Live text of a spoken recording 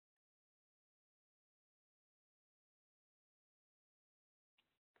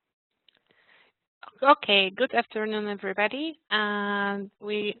Okay, good afternoon, everybody.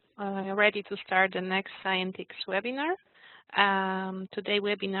 We are ready to start the next Scientix webinar. Today's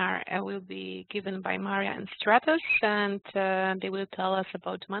webinar will be given by Maria and Stratos, and they will tell us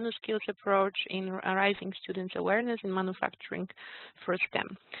about Manuskills approach in raising students' awareness in manufacturing for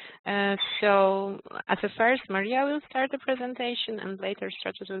STEM. So, as a first, Maria will start the presentation, and later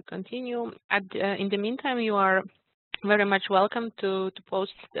Stratos will continue. In the meantime, you are very much welcome to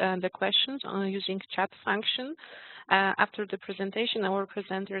post the questions using chat function. After the presentation, our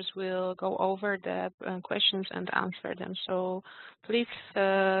presenters will go over the questions and answer them. So please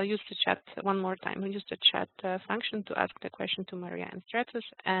use the chat one more time. Use the chat function to ask the question to Maria and Stratos.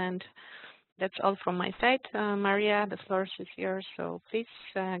 And that's all from my side. Maria, the floor is yours. So please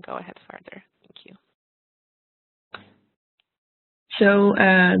go ahead further. Thank you. So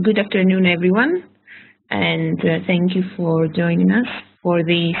good afternoon, everyone. And thank you for joining us for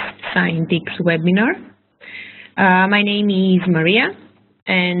this Scientix webinar. My name is Maria,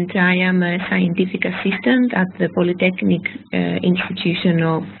 and I am a scientific assistant at the Polytechnic Institution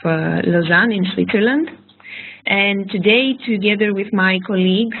of Lausanne in Switzerland. And today, together with my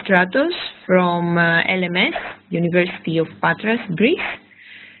colleague Stratos from LMS, University of Patras, Greece,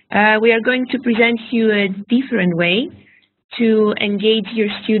 we are going to present you a different way to engage your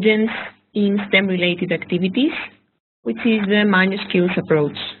students in STEM-related activities, which is the Manuskills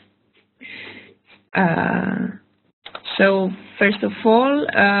approach. So, first of all,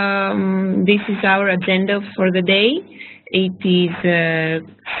 this is our agenda for the day. It is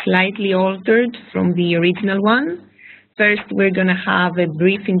slightly altered from the original one. First, we're going to have a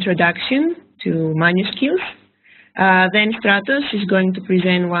brief introduction to Manuskills. Then Stratos is going to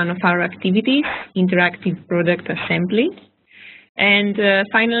present one of our activities, interactive product assembly. And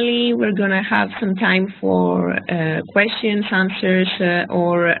finally, we're going to have some time for questions, answers,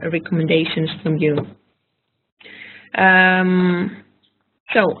 or recommendations from you.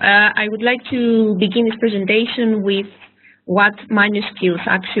 So I would like to begin this presentation with what Manuskills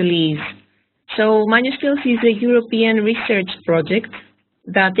actually is. So Manuskills is a European research project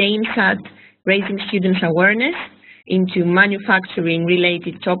that aims at raising students' awareness into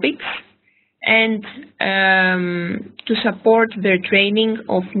manufacturing-related topics and to support their training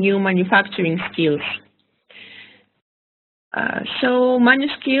of new manufacturing skills. So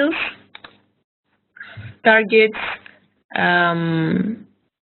Manuskills targets,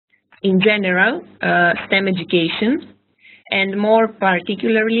 in general, STEM education, and more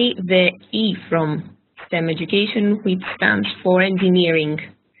particularly the E from STEM education, which stands for engineering.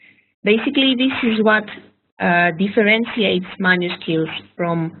 Basically, this is what differentiates Manuskills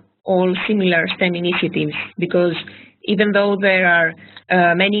from all similar STEM initiatives, because even though there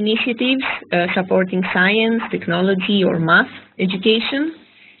are many initiatives supporting science, technology, or math education,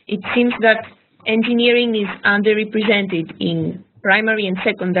 it seems that engineering is underrepresented in primary and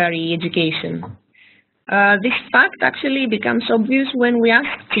secondary education. This fact actually becomes obvious when we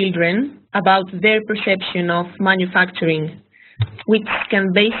ask children about their perception of manufacturing, which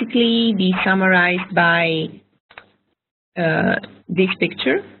can basically be summarized by this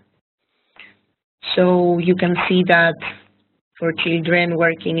picture. So you can see that for children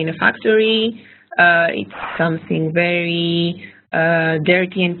working in a factory, it's something very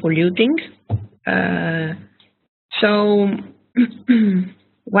dirty and polluting. So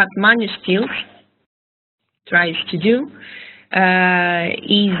what Manuskills tries to do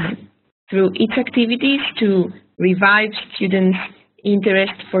is, through its activities, to revive students'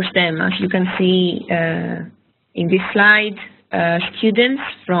 interest for STEM. As you can see in this slide, students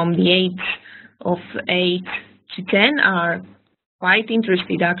from the age of 8 to 10 are quite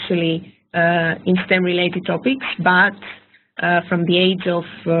interested actually in STEM-related topics, but from the age of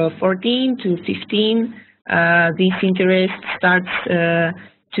 14 to 15, this interest starts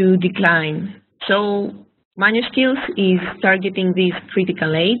to decline. So Manuskills is targeting this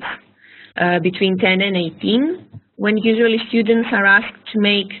critical age between 10 and 18, when usually students are asked to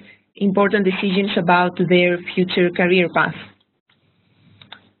make important decisions about their future career path.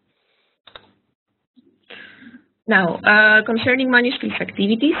 Now, concerning Manuskills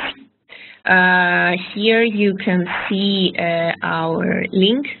activities, here you can see our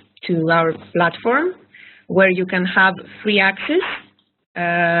link to our platform, where you can have free access.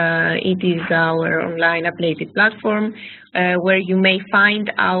 It is our online updated platform, where you may find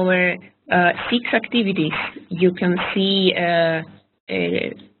our 6 activities. You can see a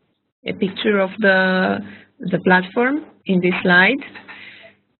picture of the platform in this slide.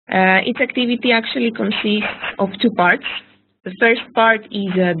 Each activity actually consists of 2 parts. The first part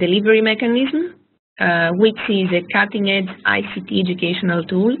is a delivery mechanism, which is a cutting-edge ICT educational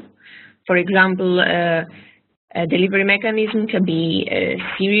tool For example, a delivery mechanism can be a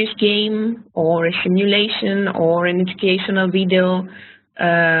serious game or a simulation or an educational video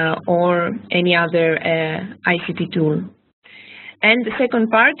or any other ICT tool. And the second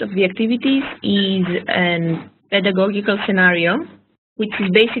part of the activities is a pedagogical scenario, which is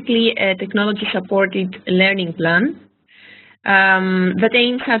basically a technology-supported learning plan that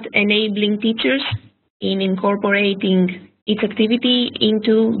aims at enabling teachers in incorporating its activity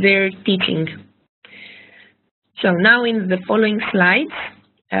into their teaching. So now in the following slides,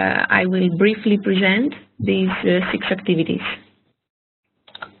 I will briefly present these 6 activities.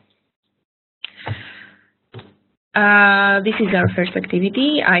 This is our first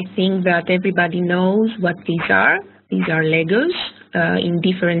activity. I think that everybody knows what these are. These are Legos in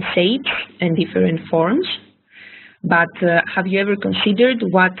different shapes and different forms. But have you ever considered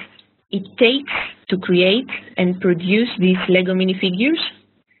what it takes to create and produce these Lego minifigures?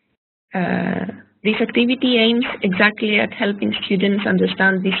 This activity aims exactly at helping students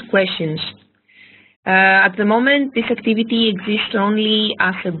understand these questions. At the moment, this activity exists only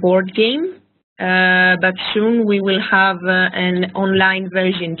as a board game, but soon we will have an online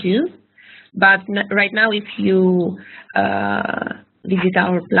version too. But right now, if you visit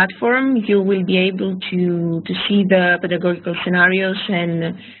our platform, you will be able to see the pedagogical scenarios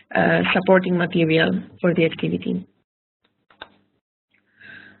and supporting material for the activity.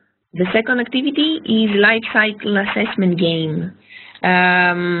 The second activity is life cycle assessment game.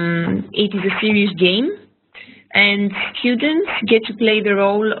 It is a serious game, and students get to play the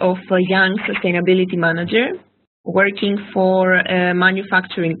role of a young sustainability manager working for a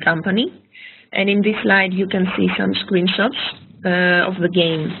manufacturing company. And in this slide, you can see some screenshots of the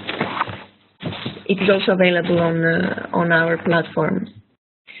game. It is also available on our platform.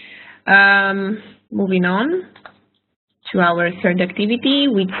 Moving on to our third activity,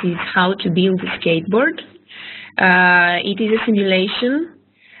 which is how to build a skateboard. It is a simulation,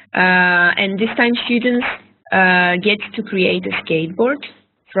 and this time students get to create a skateboard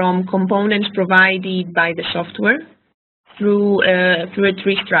from components provided by the software through a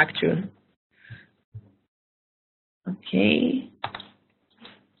tree structure. Okay.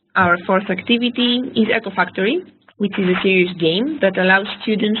 Our fourth activity is Eco Factory, which is a serious game that allows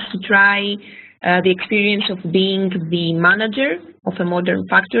students to try the experience of being the manager of a modern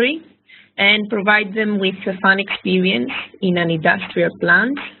factory and provide them with a fun experience in an industrial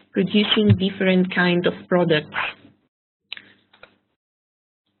plant producing different kinds of products.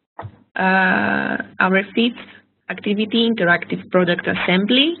 Our fifth activity, interactive product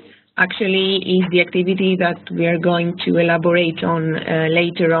assembly, actually is the activity that we are going to elaborate on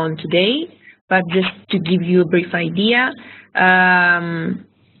later on today. But just to give you a brief idea,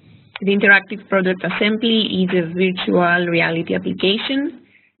 the interactive product assembly is a virtual reality application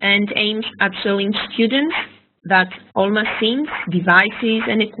and aims at showing students that all machines, devices,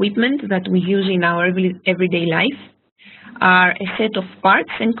 and equipment that we use in our everyday life are a set of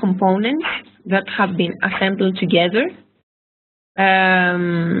parts and components that have been assembled together.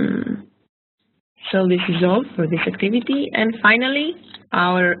 So this is all for this activity. And finally,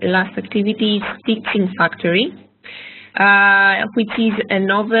 our last activity is Teaching Factory, which is a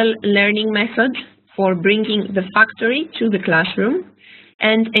novel learning method for bringing the factory to the classroom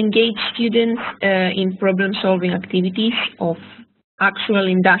and engage students in problem-solving activities of actual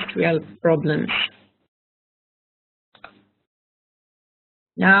industrial problems.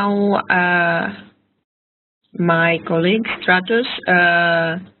 Now, my colleague Stratos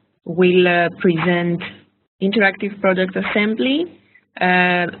will present interactive product assembly,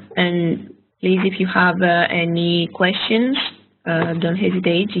 and please, if you have any questions, don't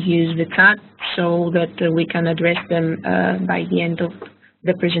hesitate to use the chat so that we can address them by the end of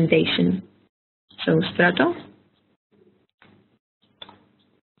the presentation. So, Strato.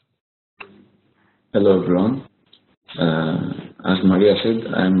 Hello, everyone. As Maria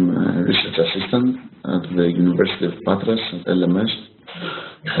said, I'm a research assistant at the University of Patras at LMS,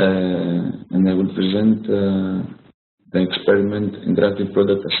 and I will present the experiment interactive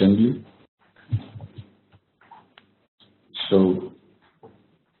product assembly. So,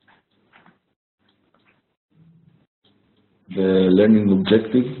 the learning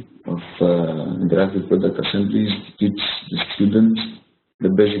objective of interactive product assembly is to teach the students the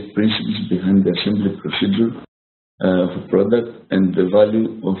basic principles behind the assembly procedure of a product and the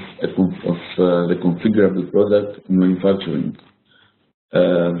value of the configurable product in manufacturing.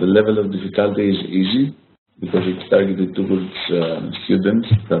 The level of difficulty is easy because it's targeted towards students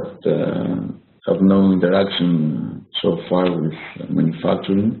that have no interaction so far with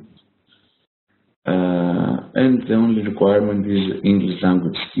manufacturing. And the only requirement is English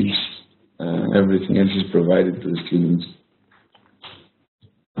language skills everything else is provided to the students.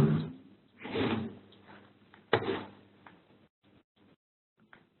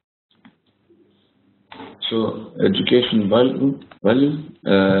 So, education value,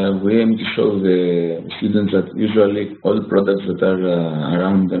 we aim to show the students that usually all products that are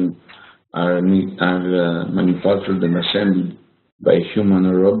around them are manufactured and assembled by a human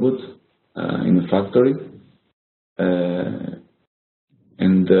or robot in a factory.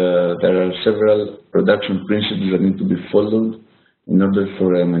 And there are several production principles that need to be followed in order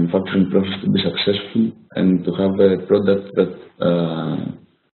for a manufacturing process to be successful and to have a product that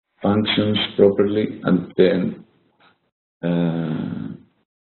functions properly. And then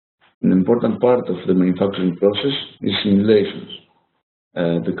an important part of the manufacturing process is simulations,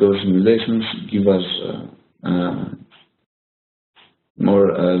 because simulations give us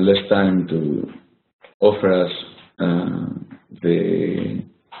more or less time to offer us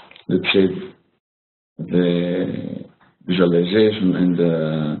let's say, the visualization and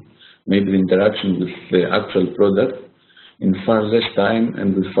maybe the interaction with the actual product in far less time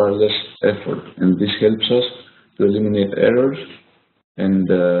and with far less effort. And this helps us to eliminate errors and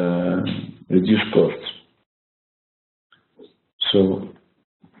reduce costs. So,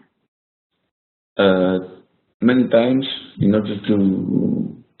 many times, in order to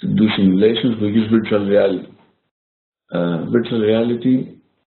do simulations, we use virtual reality. Virtual reality,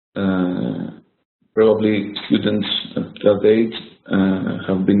 probably students at that age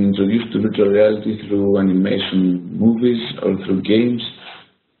have been introduced to virtual reality through animation movies or through games,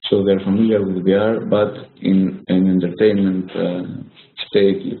 so they're familiar with VR, but in an entertainment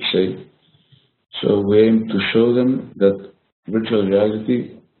state, let's say. So we aim to show them that virtual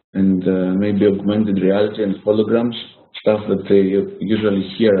reality and maybe augmented reality and holograms, stuff that they usually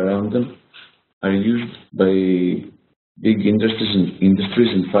hear around them, are used by big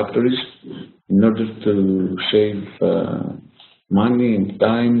industries and factories in order to save money and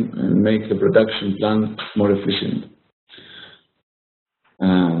time and make the production plant more efficient.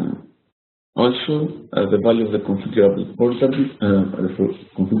 Also, the value of the configurable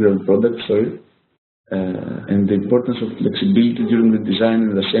product, and the importance of flexibility during the design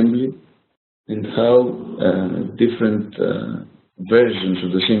and assembly, and how different versions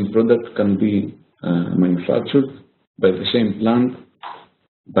of the same product can be manufactured by the same plant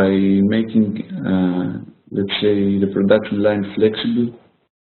by making, let's say, the production line flexible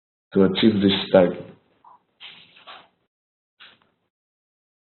to achieve this target.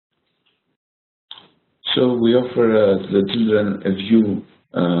 So we offer to the children a view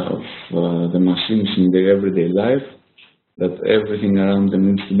of the machines in their everyday life, that everything around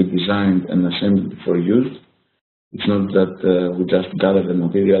them needs to be designed and assembled before use. It's not that we just gather the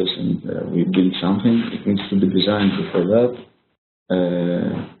materials and we build something. It needs to be designed before that.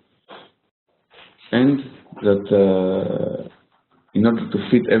 And that in order to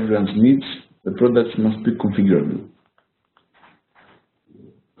fit everyone's needs, the products must be configurable.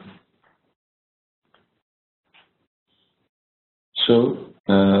 So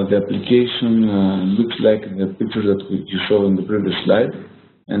the application looks like the picture that you saw in the previous slide.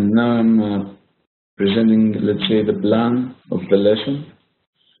 And now I'm presenting, let's say, the plan of the lesson.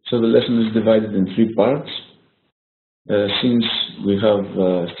 So the lesson is divided in 3 parts. Since we have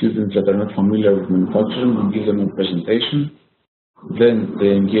students that are not familiar with manufacturing, we give them a presentation. Then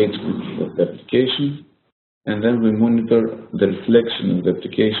they engage with the application. And then we monitor the reflection of the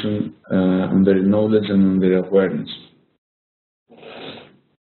application on their knowledge and on their awareness.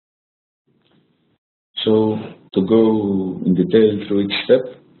 So, to go in detail through each step,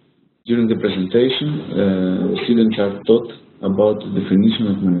 during the presentation, students are taught about the definition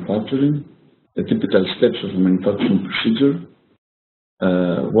of manufacturing, the typical steps of a manufacturing procedure,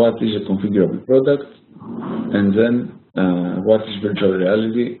 what is a configurable product, and then what is virtual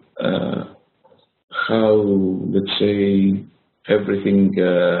reality, how, let's say, everything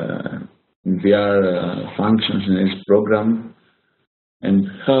in VR functions and is programmed, and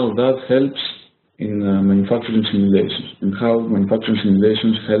how that helps in manufacturing simulations, and how manufacturing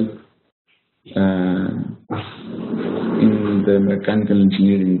simulations help in the mechanical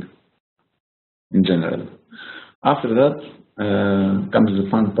engineering in general. After that comes the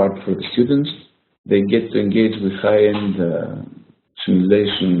fun part for the students. They get to engage with high-end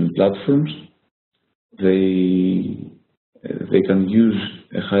simulation platforms. They can use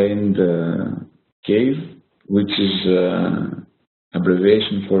a high-end cave, which is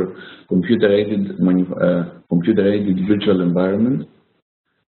abbreviation for computer-aided virtual environment.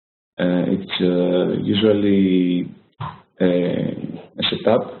 It's usually a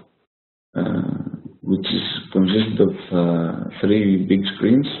setup which is consisted of 3 big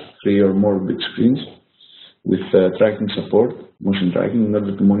screens, 3 or more big screens with tracking support, motion tracking, in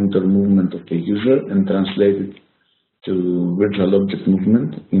order to monitor movement of the user and translate it to virtual object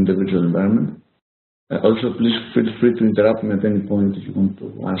movement in the virtual environment. Also, please feel free to interrupt me at any point if you want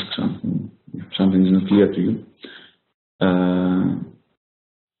to ask something, if something is not clear to you.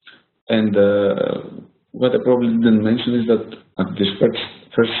 What I probably didn't mention is that at this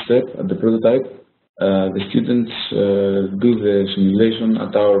first step, at the prototype, the students do the simulation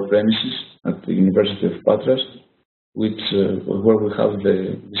at our premises at the University of Patras, where we have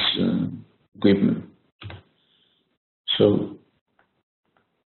this equipment. So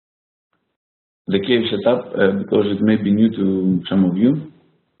the cave setup, because it may be new to some of you,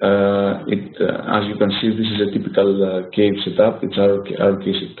 as you can see, this is a typical cave setup. It's our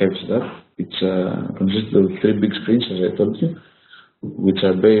cave setup. It consists of 3 big screens, as I told you, which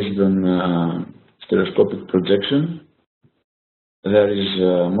are based on stereoscopic projection. There is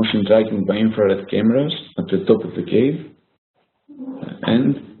motion tracking by infrared cameras at the top of the cave,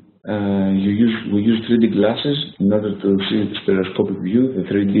 and we use 3D glasses in order to see the stereoscopic view, the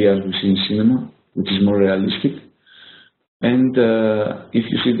 3D as we see in cinema, which is more realistic. And if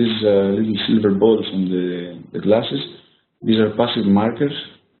you see these little silver balls on the glasses, these are passive markers.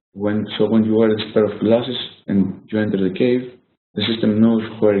 So when you wear this pair of glasses and you enter the cave, the system knows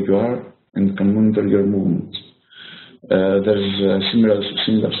where you are and can monitor your movements. There is a similar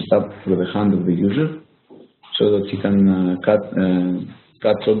setup for the hand of the user, so that he can cut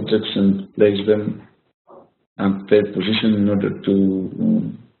objects and place them at their position in order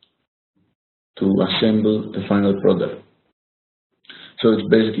to assemble the final product. So it's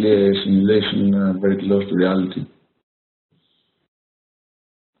basically a simulation very close to reality.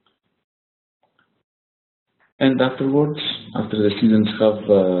 And afterwards, after the students have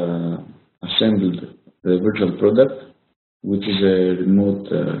assembled the virtual product, which is a remote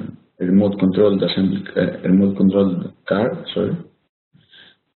controlled car,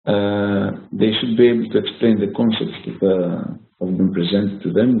 they should be able to explain the concepts that have been presented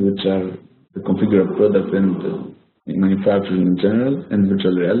to them, which are the configurable product and manufacturing in general, and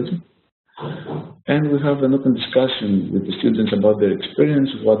virtual reality. And we have an open discussion with the students about their experience,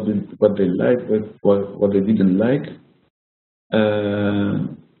 what they liked, what they didn't like.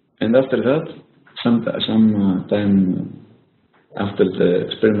 And after that, some time after the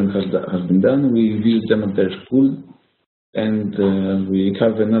experiment has been done, we visit them at their school, and we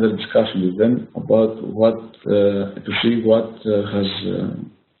have another discussion with them about to see what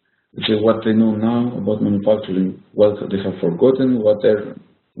they know now about manufacturing, what they have forgotten, what they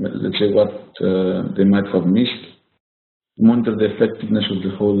might have missed, to monitor the effectiveness of the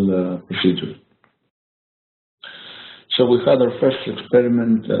whole procedure. So we had our first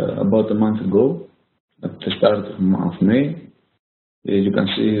experiment about a month ago, at the start of May. You can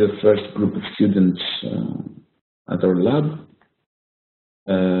see the first group of students at our lab.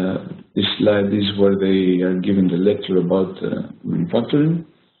 This slide is where they are giving the lecture about manufacturing,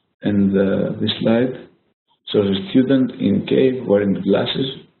 and this slide shows a student in a cave wearing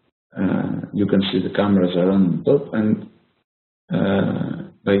glasses. You can see the cameras are on top, and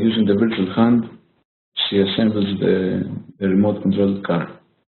by using the virtual hand, she assembles the remote controlled car.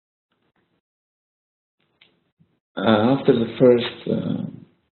 After the first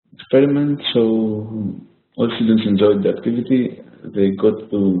experiment, so all students enjoyed the activity. They got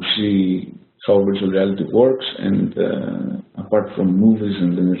to see how virtual reality works, and apart from movies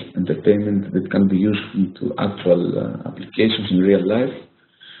and entertainment that can be useful to actual applications in real life,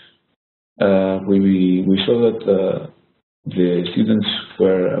 we saw that the students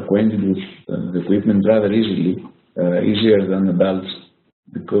were acquainted with the equipment rather easily, easier than adults,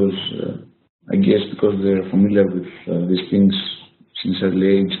 because I guess because they're familiar with these things since early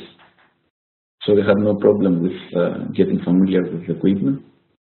age, so they had no problem with getting familiar with the equipment.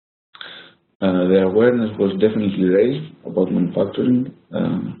 Their awareness was definitely raised about manufacturing.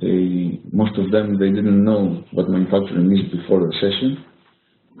 Most of them, they didn't know what manufacturing is before the session.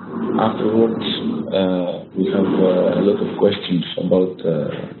 Afterwards, we have a lot of questions about,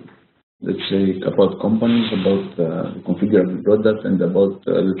 let's say, about companies, about the configurable product, and about,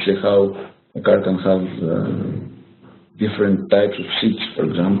 let's say, how a car can have different types of seats, for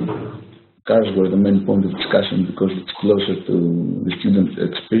example. Cars were the main point of discussion because it's closer to the student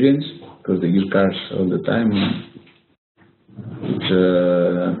experience, because they use cars all the time. It's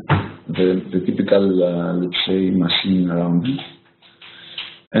the typical, let's say, machine around it.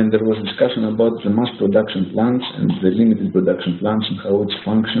 And there was discussion about the mass production plants and the limited production plants and how it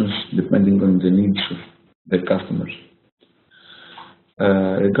functions depending on the needs of their customers.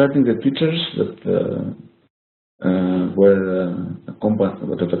 Regarding the teachers that were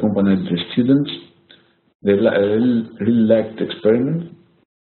accompanied the students. They really liked the experiment.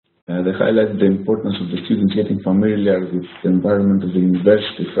 They highlighted the importance of the students getting familiar with the environment of the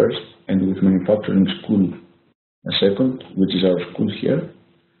university first, and with manufacturing school second, which is our school here.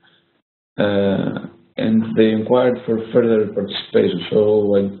 And they inquired for further participation.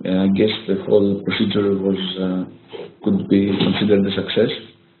 So I guess the whole procedure could be considered a success.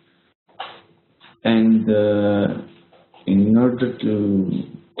 And in order to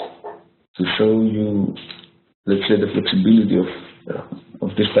show you, let's say, the flexibility of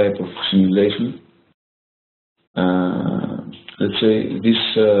this type of simulation, let's say this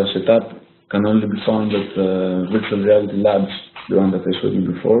setup can only be found at virtual reality labs, the one that I showed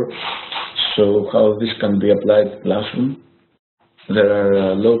you before. So how this can be applied to classroom? There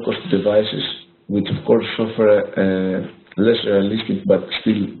are low-cost devices, which of course offer less realistic, but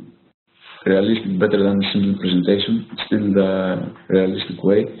still realistic, better than a simple presentation. It's still the realistic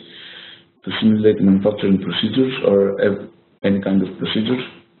way to simulate manufacturing procedures or any kind of procedures.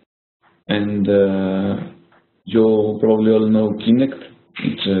 And you probably all know Kinect.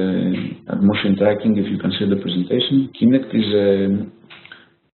 It's a motion tracking, if you can see the presentation. Kinect is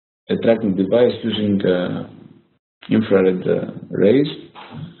a tracking device using infrared rays.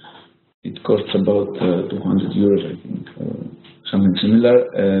 It costs about 200 euros, I think, or something similar.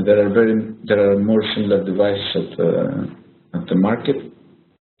 There are more similar devices at the market,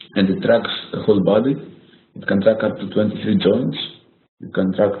 and it tracks the whole body. It can track up to 23 joints. You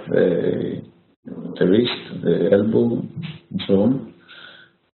can track the wrist, the elbow, and so on.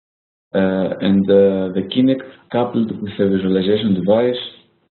 And the Kinect, coupled with a visualization device,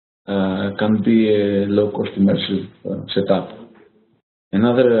 can be a low-cost immersive setup.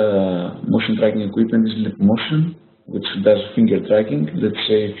 Another motion tracking equipment is Leapmotion, which does finger tracking. Let's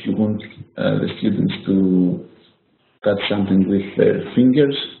say if you want the students to cut something with their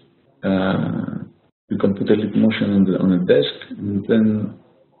fingers, you can put a Leapmotion on a desk, and then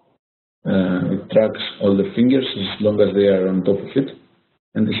it tracks all the fingers as long as they are on top of it.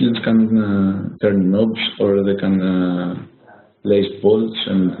 And the students can turn knobs, or they can place bolts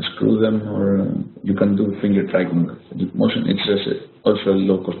and screw them, or you can do finger tracking with motion. It's just also a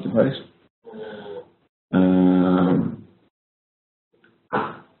low-cost device.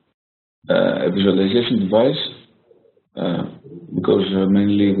 A visualization device, because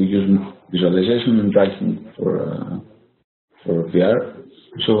mainly we use visualization and tracking for VR.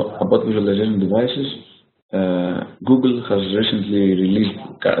 So about visualization devices, Google has recently released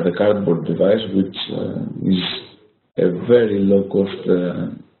the Cardboard device, which is a very low-cost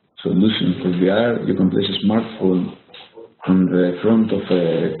solution for VR. You can place a smartphone on the front of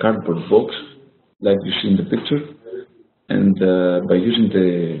a cardboard box, like you see in the picture, and by using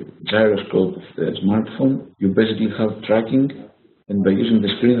the gyroscope of the smartphone, you basically have tracking, and by using the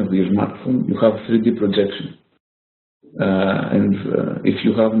screen of your smartphone, you have 3D projection. And if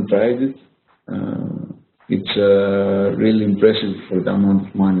you haven't tried it, it's really impressive for the amount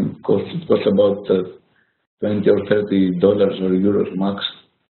of money it costs. It costs about $20 or $30 or euros max,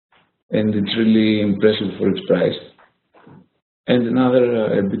 and it's really impressive for its price. And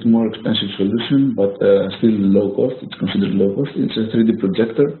another a bit more expensive solution, but still low cost, it's considered low cost, it's a 3D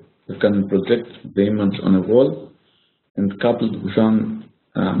projector that can project the image on a wall, and coupled with one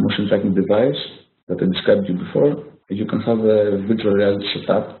motion tracking device that I described to you before, you can have a virtual reality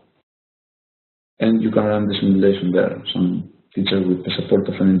setup, and you can run the simulation there. Some teacher with the support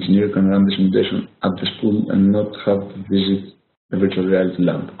of an engineer can run the simulation at the school and not have to visit a virtual reality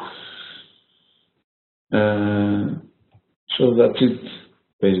lab. So that's it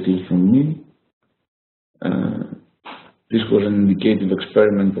basically from me. This was an indicative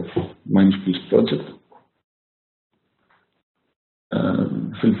experiment of Manuskills project.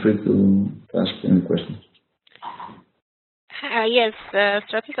 Feel free to ask any questions. Yes,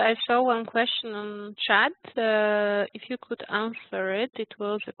 Stratos, I saw one question on chat. If you could answer it, it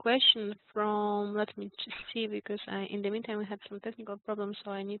was a question from, let me just see, because in the meantime we had some technical problems,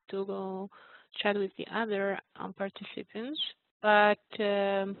 so I need to go chat with the other participants. But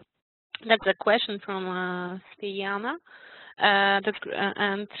that's a question from Sienna.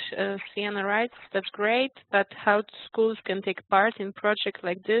 Sienna writes, that's great, but how schools can take part in projects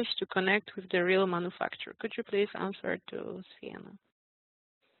like this to connect with the real manufacturer? Could you please answer to Sienna?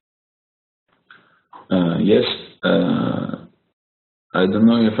 Yes. I don't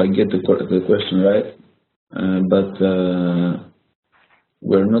know if I get the question right, but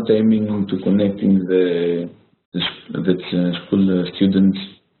we're not aiming to connecting the school students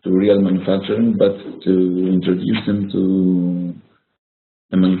to real manufacturing, but to introduce them to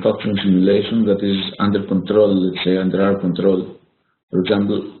a manufacturing simulation that is under control, let's say, under our control. For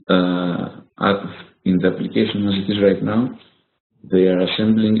example, in the application as it is right now, they are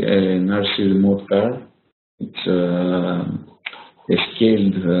assembling an RC remote car. It's a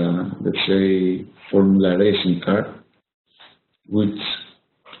scaled, let's say, Formula racing car, which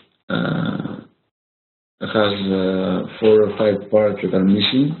has 4 or 5 parts that are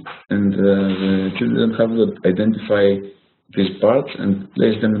missing, and the children have to identify these parts and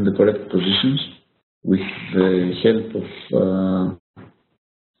place them in the correct positions with the help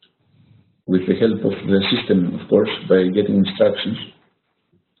of the system, of course, by getting instructions.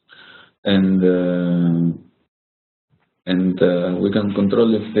 And we can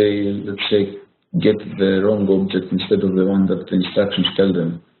control if they, let's say, get the wrong object instead of the one that the instructions tell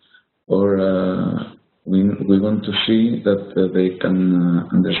them, or we want to see that they can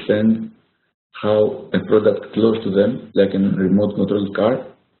understand how a product close to them, like a remote controlled car,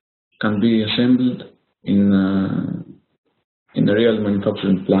 can be assembled in a real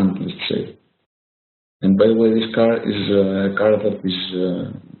manufacturing plant, let's say. And by the way, this car is a car that is,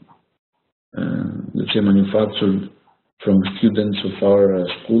 let's say, manufactured from students of our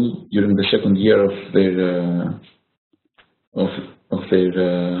school during the second year of their of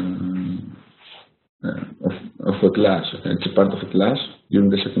a class. It's a part of a class during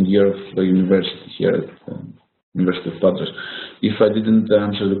the second year of the university here at the University of Patras. If I didn't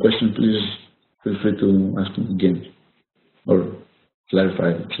answer the question, please feel free to ask me again or clarify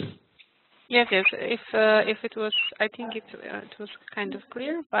it. Yes. If it was, I think it was kind of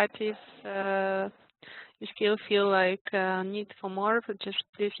clear. But if you still feel like need for more, just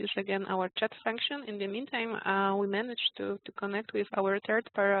please use again our chat function. In the meantime, we managed to connect with our third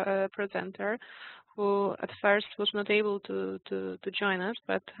presenter, who at first was not able to join us,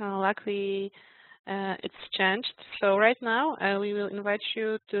 but luckily it's changed. So right now we will invite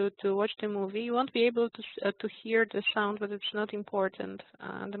you to watch the movie. You won't be able to hear the sound, but it's not important.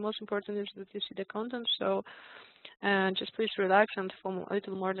 The most important is that you see the content. So just please relax, and for a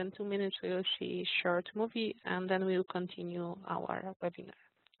little more than 2 minutes we will see a short movie, and then we will continue our webinar.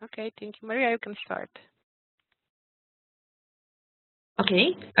 Okay, thank you. Maria, you can start.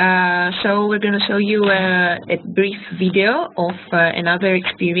 Okay, so we're going to show you a brief video of another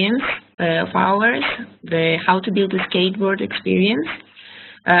experience of ours, the how to build a skateboard experience.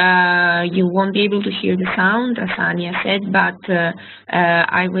 You won't be able to hear the sound, as Anya said, but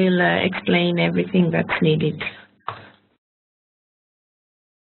I will explain everything that's needed.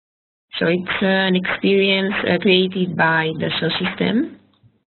 So it's an experience created by Dassault Systèmes.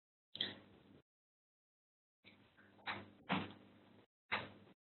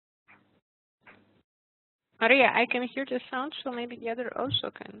 Maria, I can hear the sound, so maybe the other also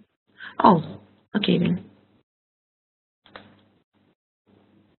can. Oh, okay then.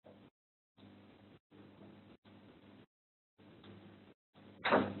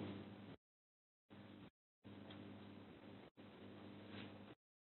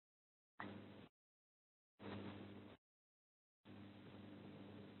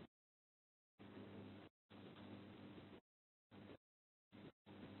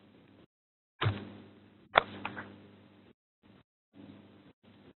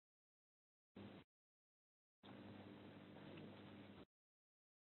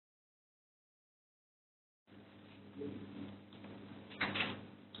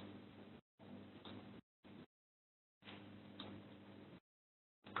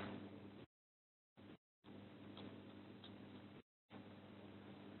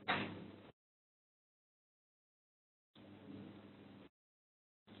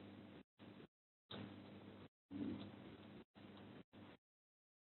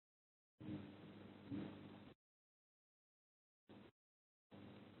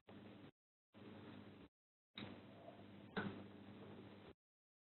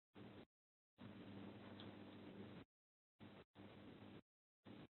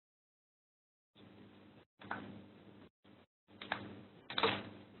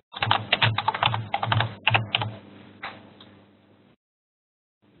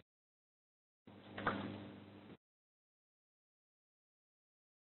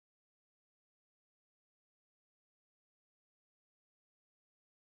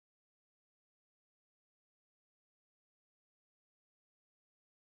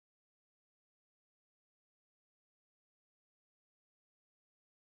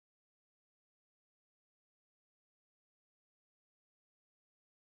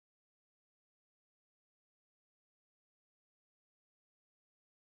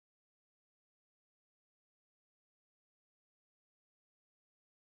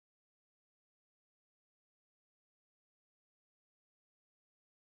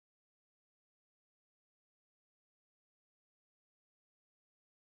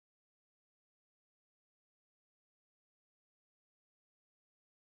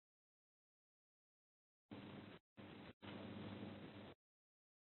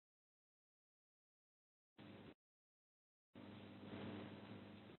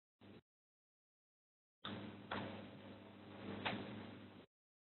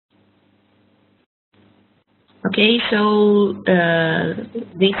 Okay, so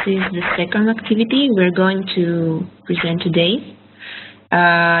this is the second activity we're going to present today.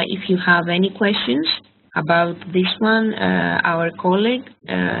 If you have any questions about this one, our colleague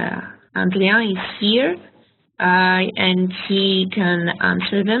Hadrien is here and he can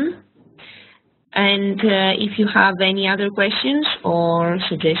answer them. And if you have any other questions or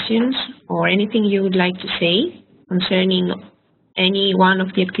suggestions or anything you would like to say concerning any one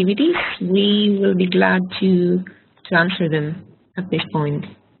of the activities, we will be glad to answer them at this point.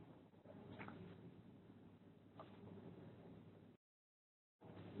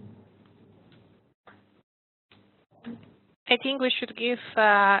 I think we should give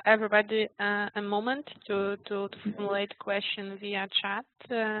everybody a moment to formulate question via chat,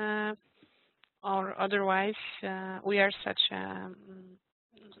 or otherwise we are such a,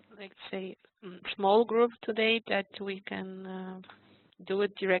 let's say, small group today that we can do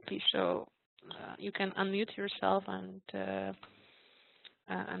it directly. So you can unmute yourself and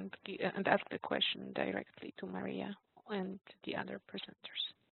ask the question directly to Maria and the other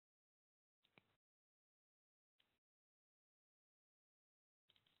presenters.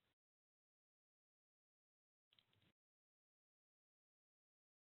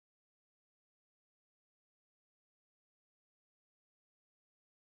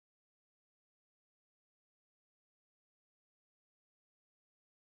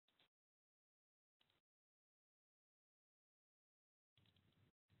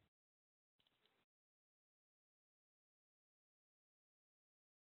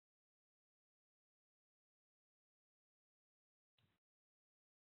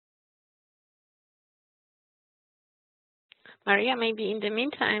 Maria, maybe in the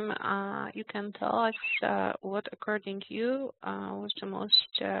meantime, you can tell us what, according to you, was the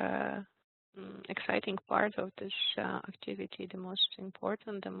most exciting part of this activity, the most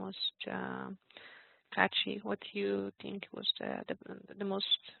important, the most catchy. What do you think was the most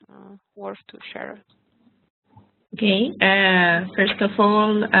worth to share? Okay. First of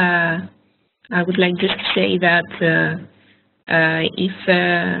all, I would like just to say that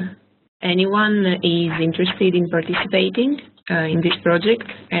if anyone is interested in participating in this project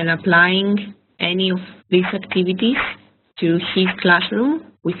and applying any of these activities to his classroom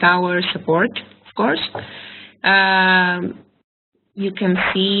with our support, of course, you can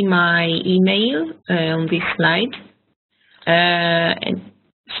see my email on this slide, and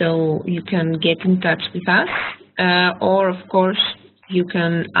so you can get in touch with us, or of course you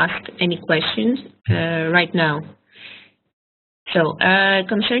can ask any questions right now. So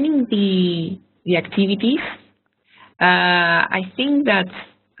concerning the activities, I think that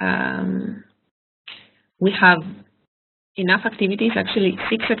we have enough activities, actually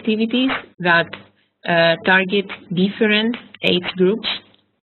 6 activities that target different age groups.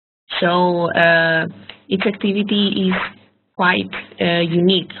 So each activity is quite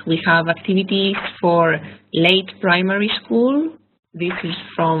unique. We have activities for late primary school. This is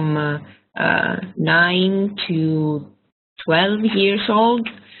from 9 to 12 years old,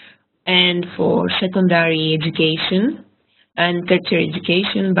 and for secondary education and tertiary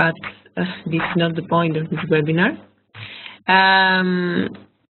education, but this is not the point of this webinar.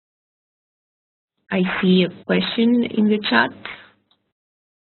 I see a question in the chat.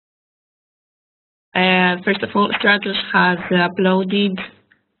 First of all, Stratos has uploaded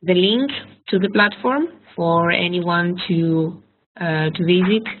the link to the platform for anyone to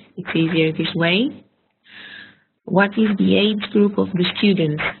visit. It's easier this way. What is the age group of the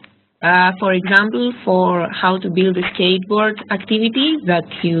students? For example, for how to build a skateboard activity that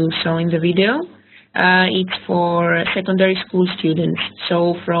you saw in the video, it's for secondary school students,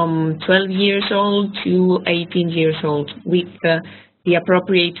 so from 12 years old to 18 years old, with the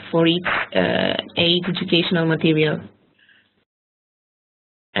appropriate for each age educational material.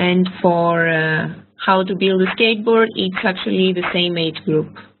 And for how to build a skateboard, it's actually the same age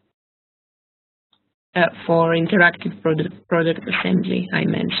group. For interactive product assembly, I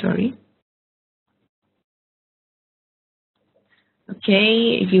meant, sorry.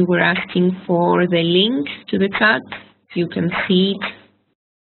 Okay, if you were asking for the link to the chat, you can see it.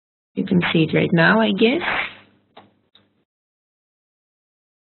 You can see it right now, I guess.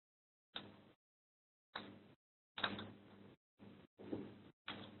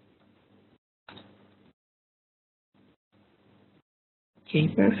 Okay,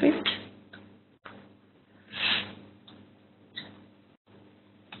 perfect.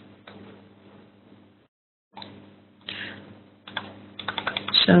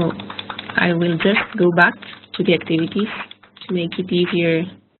 So I will just go back to the activities to make it easier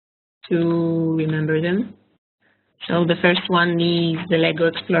to remember them. So the first one is the Lego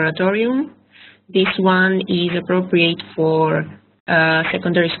Exploratorium. This one is appropriate for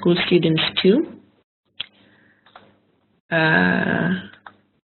secondary school students too.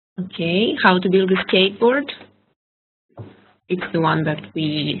 Okay, how to build a skateboard. It's the one that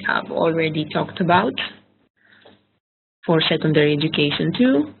we have already talked about for secondary education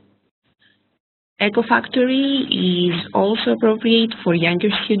too. Eco Factory is also appropriate for younger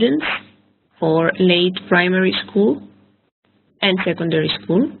students, for late primary school and secondary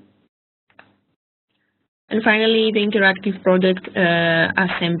school. And finally, the interactive product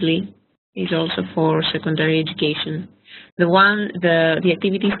assembly is also for secondary education. The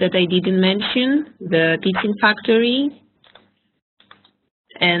activities that I didn't mention, the teaching factory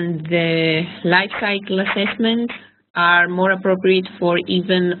and the life cycle assessment, are more appropriate for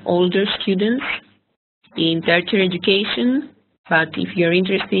even older students in tertiary education. But if you're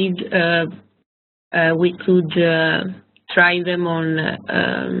interested, we could try them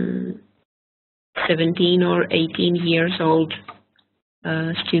on 17 or 18 years old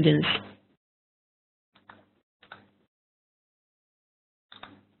students.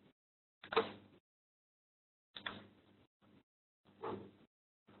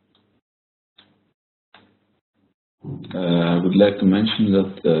 I would like to mention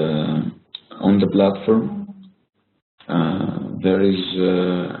that on the platform there is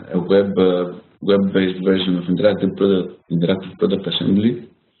a web-based version of interactive product assembly,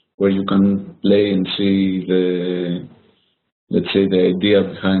 where you can play and see let's say the idea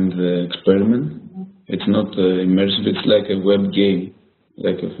behind the experiment. It's not immersive; it's like a web game,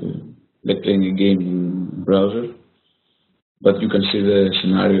 like playing a game in browser. But you can see the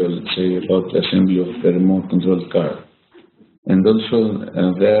scenario, let's say, about the assembly of the remote-controlled car. And also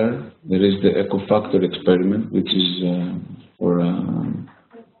there is the Eco Factory experiment, which is for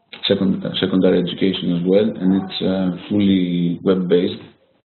secondary education as well, and it's fully web-based.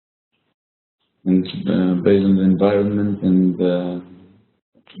 And it's based on the environment and the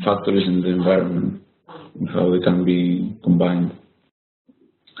factories in the environment, and how they can be combined.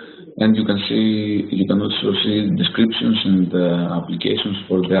 And you can also see descriptions and applications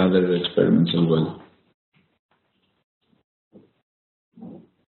for the other experiments as well.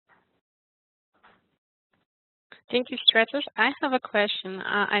 Thank you, Stratos. I have a question.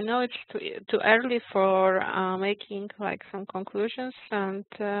 I know it's too early for making like some conclusions and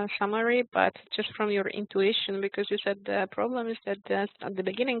summary, but just from your intuition, because you said the problem is that at the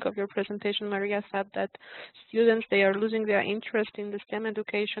beginning of your presentation, Maria said that students, they are losing their interest in the STEM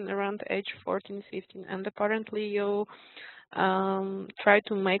education around age 14, 15, and apparently you try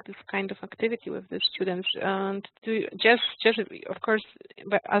to make this kind of activity with the students, and just of course,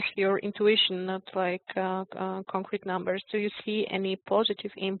 but as your intuition, not like concrete numbers. Do you see any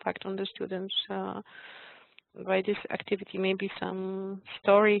positive impact on the students by this activity? Maybe some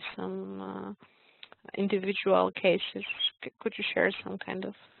stories, some individual cases. Could you share some kind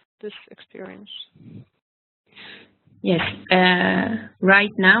of this experience? Yes,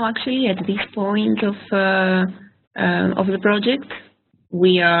 right now, actually, at this point of the project,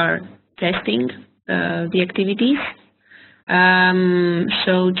 we are testing the activities.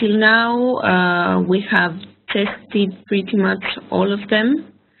 So till now, we have tested pretty much all of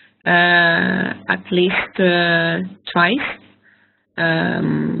them, at least twice. I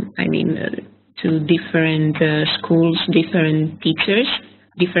mean, to different schools, different teachers,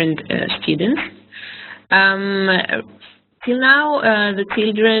 different students. Till now, the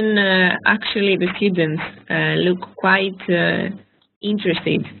children, actually the students, look quite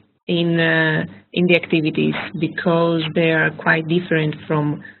interested in the activities, because they are quite different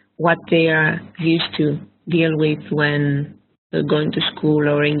from what they are used to deal with when going to school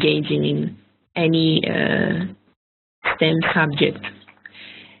or engaging in any STEM subject.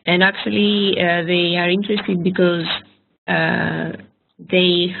 And actually, they are interested because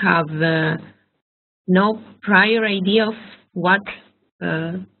they have no prior idea of what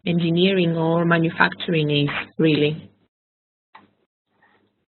engineering or manufacturing is really.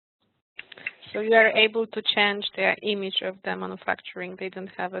 So you are able to change their image of the manufacturing. They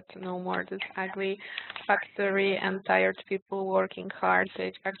don't have it no more, this ugly factory and tired people working hard.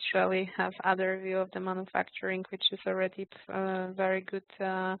 They actually have other view of the manufacturing, which is already very good,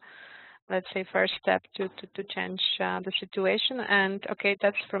 let's say, first step to change the situation. And okay,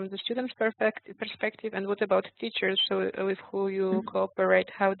 that's from the students' perspective. And what about teachers, so with who you cooperate,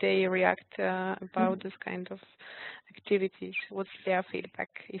 how they react about this kind of activities? What's their feedback,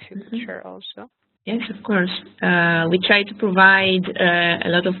 if you could share also? Yes, of course. We try to provide a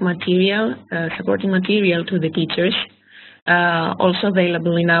lot of material, supporting material to the teachers, also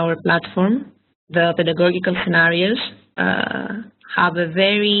available in our platform. The pedagogical scenarios have a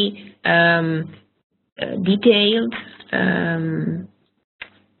very detailed,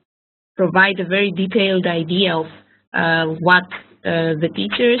 provide a very detailed idea of what the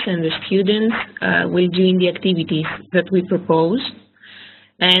teachers and the students will do in the activities that we propose.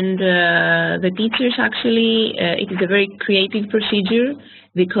 And the teachers actually, it is a very creative procedure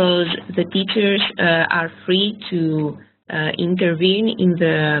because the teachers are free to intervene in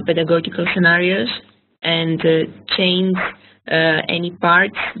the pedagogical scenarios and change any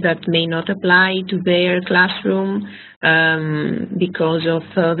parts that may not apply to their classroom because of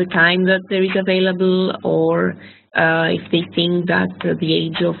the time that there is available, or if they think that the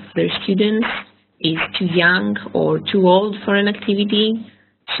age of their students is too young or too old for an activity.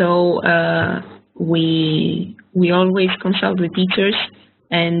 So we always consult with teachers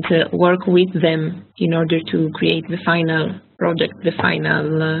and work with them in order to create the final project, the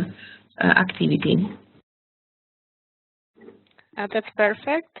final activity. That's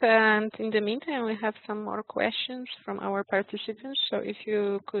perfect. And in the meantime, we have some more questions from our participants. So if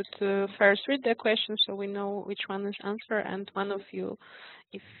you could first read the question so we know which one is answered, and one of you,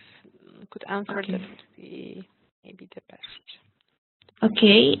 if could answer, okay, that would be maybe the best.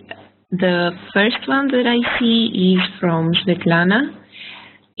 Okay. The first one that I see is from Svetlana.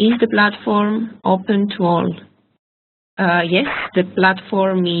 Is the platform open to all? Yes, the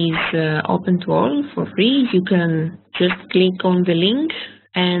platform is open to all for free. You can just click on the link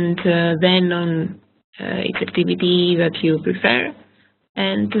and then on its activity that you prefer,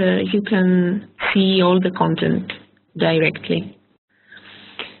 and you can see all the content directly.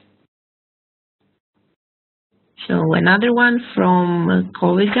 So another one from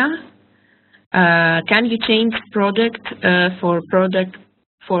Koveza. Can you change product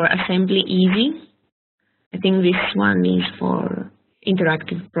for assembly easy? I think this one is for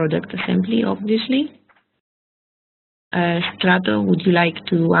interactive product assembly, obviously. Strato, would you like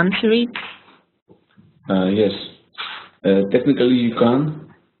to answer it? Yes. Technically you can,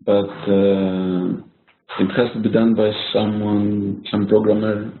 but it has to be done by some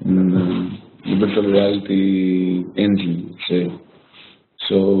programmer in the virtual reality engine, say.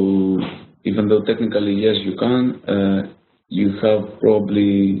 So even though technically yes you can, you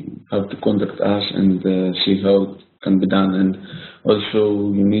probably have to contact us and see how it can be done, and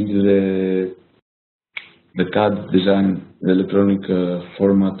also you need the CAD design, the electronic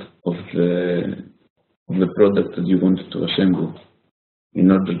format of the product that you want to assemble in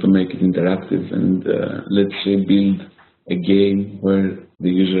order to make it interactive and let's say build a game where the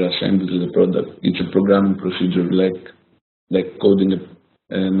user assembles the product. It's a programming procedure like coding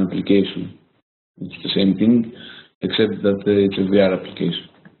an application. It's the same thing, except that it's a VR application,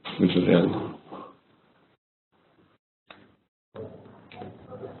 virtual reality.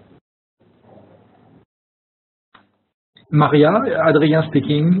 Maria, Hadrien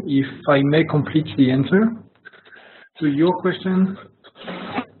speaking. If I may complete the answer to your question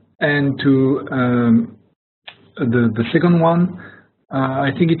and to the second one,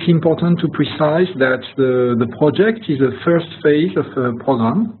 I think it's important to precise that the project is a first phase of a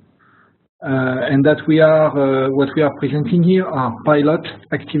program. And that what we are presenting here are pilot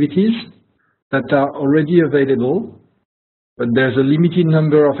activities that are already available, but there's a limited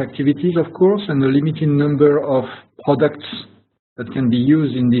number of activities, of course, and a limited number of products that can be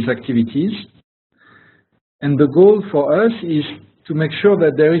used in these activities. And the goal for us is to make sure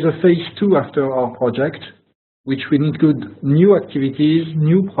that there is a phase 2 after our project, which we need good new activities,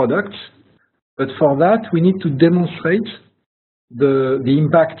 new products, but for that we need to demonstrate the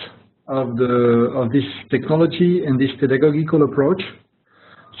impact of this technology and this pedagogical approach.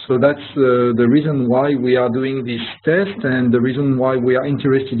 So that's the reason why we are doing this test and the reason why we are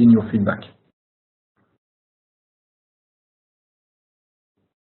interested in your feedback.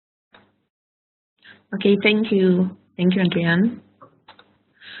 Okay, thank you, Hadrien.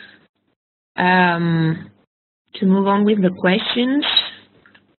 To move on with the questions.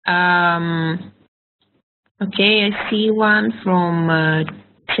 Okay, I see one from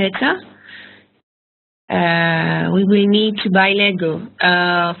Cheta. We will need to buy Lego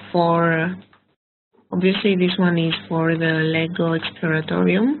for, obviously this one is for the Lego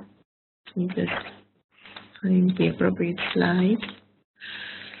Exploratorium. Let me just find the appropriate slide.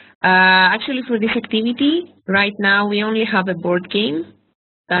 Actually for this activity, right now we only have a board game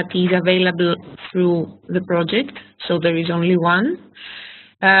that is available through the project, so there is only one.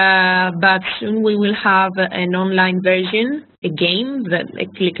 But soon we will have an online version, a game, a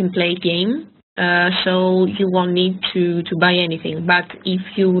click-and-play game, so you won't need to buy anything. But if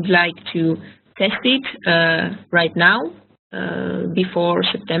you would like to test it right now, before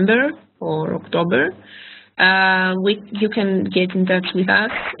September or October, you can get in touch with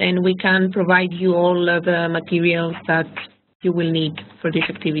us, and we can provide you all of the materials that you will need for this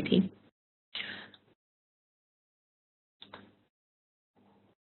activity.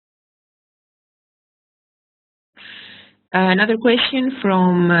 Another question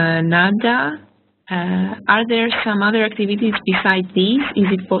from Nada. Are there some other activities besides these?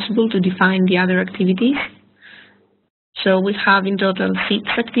 Is it possible to define the other activities? So we have in total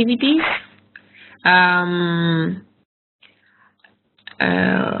 6 activities.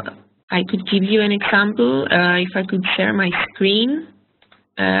 I could give you an example. If I could share my screen,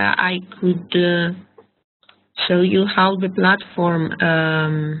 I could show you how the platform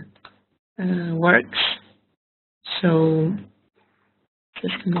works. So,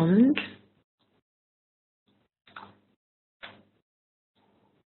 just a moment.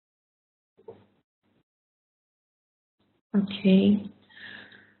 Okay.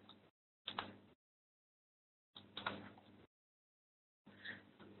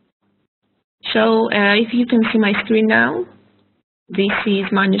 So, if you can see my screen now, this is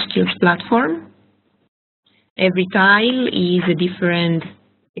Manuskills platform. Every tile is a different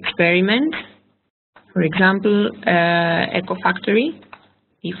experiment. For example, Eco Factory.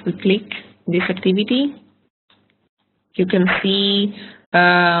 If we click this activity, you can see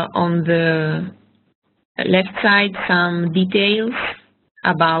on the left side some details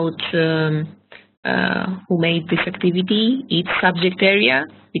about who made this activity, its subject area,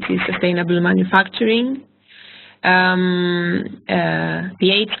 which is sustainable manufacturing, the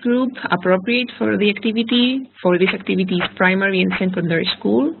age group appropriate for the activity. For this activity is primary and secondary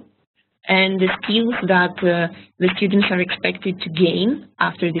school, and the skills that the students are expected to gain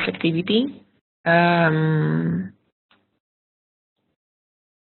after this activity.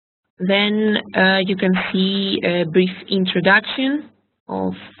 Then you can see a brief introduction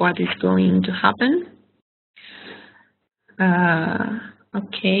of what is going to happen.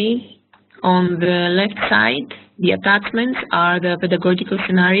 Okay, on the left side, the attachments are the pedagogical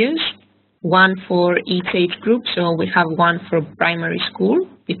scenarios, one for each age group. So we have one for primary school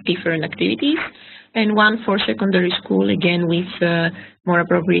with different activities, and one for secondary school, again with more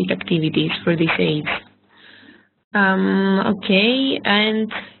appropriate activities for this age. Okay,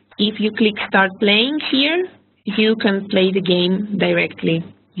 and if you click Start Playing here, you can play the game directly.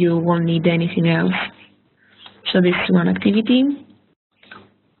 You won't need anything else. So this is one activity.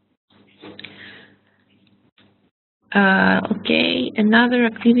 Okay, another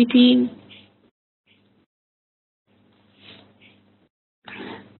activity.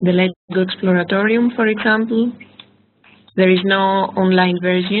 The Lego Exploratorium, for example. There is no online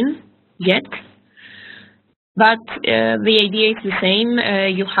version yet, but the idea is the same.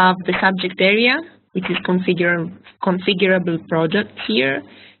 You have the subject area, which is configurable project here,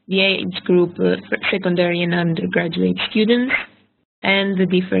 the age group, secondary and undergraduate students, and the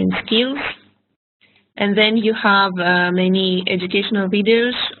different skills. And then you have many educational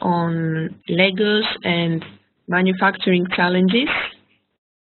videos on Legos and manufacturing challenges.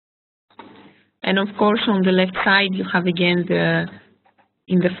 And of course, on the left side, you have again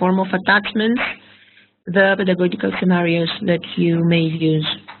in the form of attachments, the pedagogical scenarios that you may use.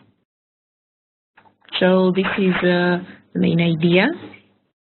 So this is the main idea.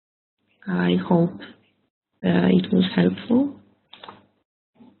 I hope it was helpful.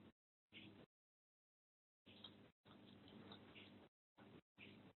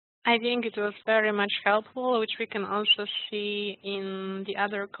 I think it was very much helpful, which we can also see in the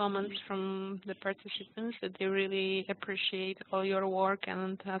other comments from the participants, that they really appreciate all your work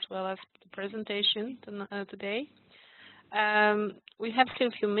and as well as the presentation today. We have still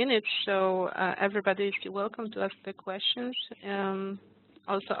a few minutes, so everybody is welcome to ask the questions.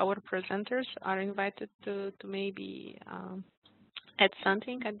 Also, our presenters are invited to maybe add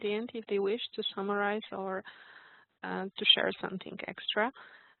something at the end if they wish to summarize or to share something extra.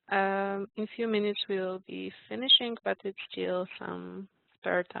 In a few minutes we'll be finishing, but it's still some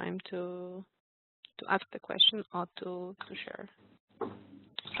spare time to ask the question or to share.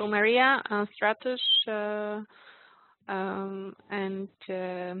 So Maria, Stratos, and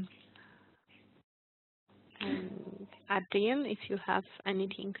Hadrien, if you have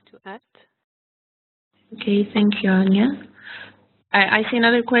anything to add. Okay, thank you, Anya. I see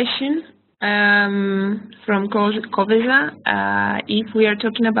another question. From Koveza, if we are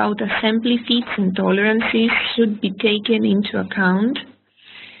talking about assembly fits and tolerances should be taken into account,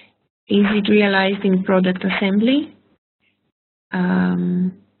 is it realized in product assembly?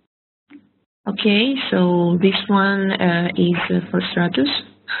 Okay, so this one is for Stratos.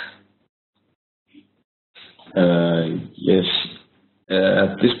 Yes,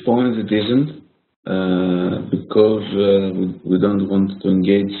 at this point it isn't. because we don't want to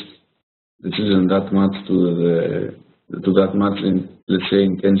engage the children that much to that much in, let's say,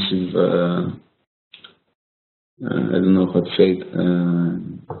 intensive, I don't know how to say it,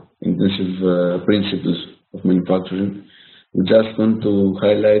 intensive principles of manufacturing. We just want to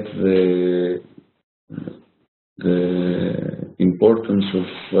highlight the importance of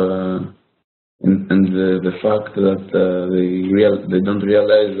and the fact that they don't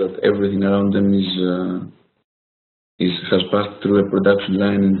realize that everything around them has passed through a production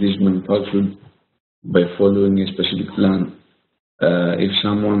line and is manufactured by following a specific plan. If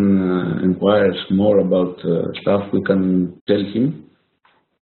someone inquires more about stuff, we can tell him,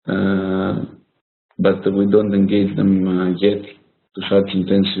 but we don't engage them yet to such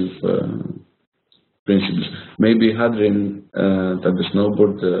intensive principles. Maybe Hadrien, at the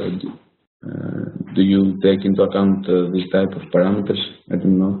snowboard, do you take into account this type of parameters? I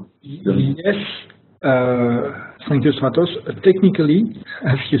don't know. Yes. Thank you, Stratos. Technically,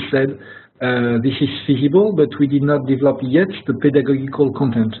 as you said, this is feasible, but we did not develop yet the pedagogical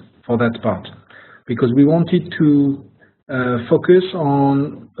content for that part, because we wanted to focus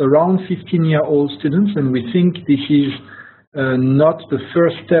on around 15-year-old students, and we think this is not the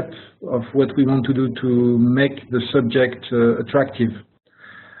first step of what we want to do to make the subject attractive.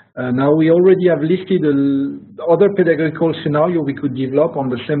 Now we already have listed other pedagogical scenario we could develop on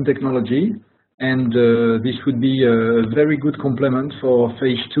the same technology, and this would be a very good complement for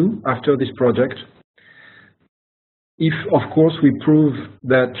phase 2 after this project. If, of course, we prove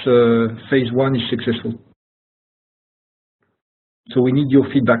that phase 1 is successful. So we need your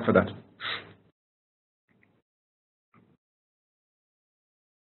feedback for that.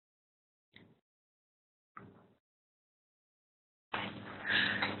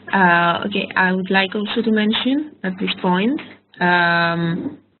 Okay, I would like also to mention at this point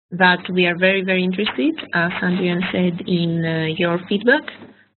that we are very, very interested, as Hadrien said, in your feedback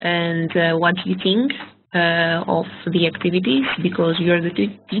and what you think of the activities, because you are the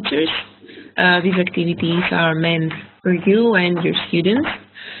teachers. These activities are meant for you and your students.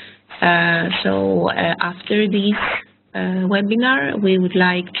 So after this webinar, we would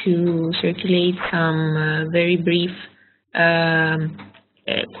like to circulate some very brief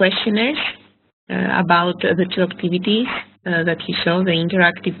questionnaires about the two activities that you saw, the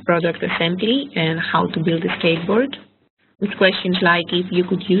interactive product assembly and how to build a skateboard, with questions like if you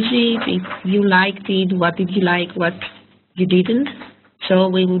could use it, if you liked it, what did you like, what you didn't. So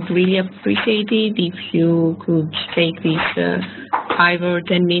we would really appreciate it if you could take this 5 or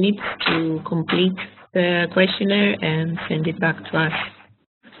 10 minutes to complete the questionnaire and send it back to us.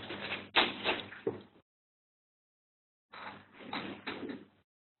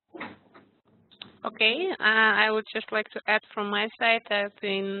 Okay, I would just like to add from my side that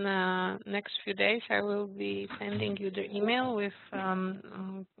in next few days I will be sending you the email with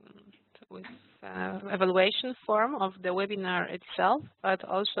evaluation form of the webinar itself, but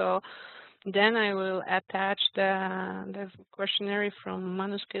also then I will attach the questionnaire from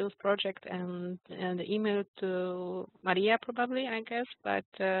Manuskills project and the email to Maria probably, I guess, but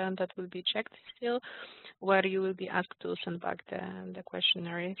that will be checked still, where you will be asked to send back the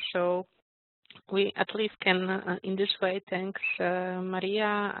questionnaire. So we at least can, in this way, thanks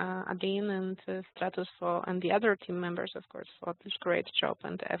Maria, Adine, and Stratos and the other team members, of course, for this great job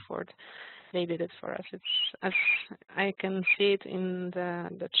and the effort they did it for us. It's, as I can see it in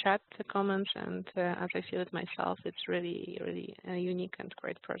the chat, the comments, and as I feel it myself, it's really, really a unique and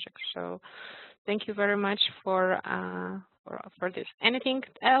great project. So thank you very much for this. Anything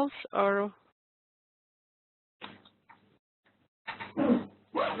else, or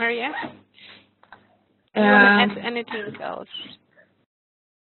Maria? Do you want to add anything else?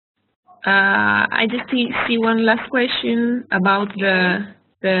 I just see one last question about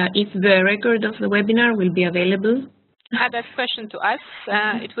if the record of the webinar will be available. That question to us.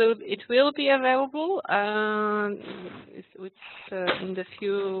 It will be available. It's in the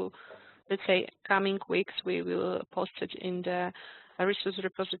few, let's say, coming weeks. We will post it in the resource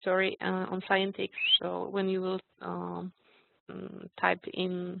repository on Scientix. So when you will type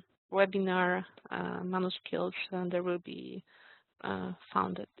in webinar Manuskills, there will be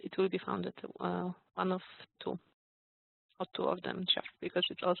founded. It will be founded one of two. Or two of them, just because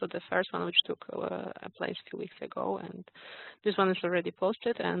it's also the first one which took place a few weeks ago, and this one is already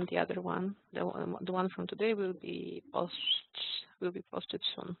posted, and the other one, the one from today, will be posted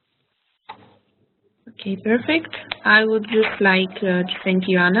soon. Okay, perfect. I would just like to thank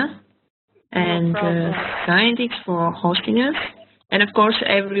you, Anna, and Scientix for hosting us, and of course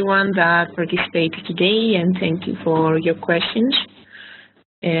everyone that participated today, and thank you for your questions.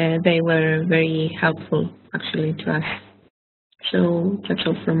 They were very helpful, actually, to us. So that's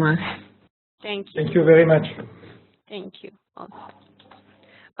all from us. Thank you. Thank you very much. Thank you.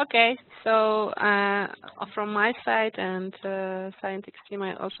 Okay, so from my side and Scientix team,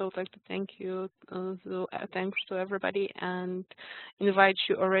 I also would like to thank you. Thanks to everybody, and invite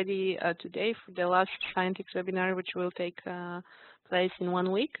you already today for the last Scientix webinar, which will take place in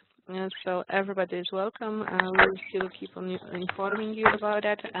 1 week. So everybody is welcome. We will still keep on informing you about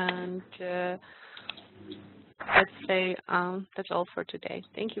it. And let's say that's all for today.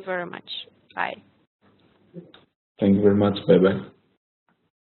 Thank you very much. Bye. Thank you very much. Bye-bye.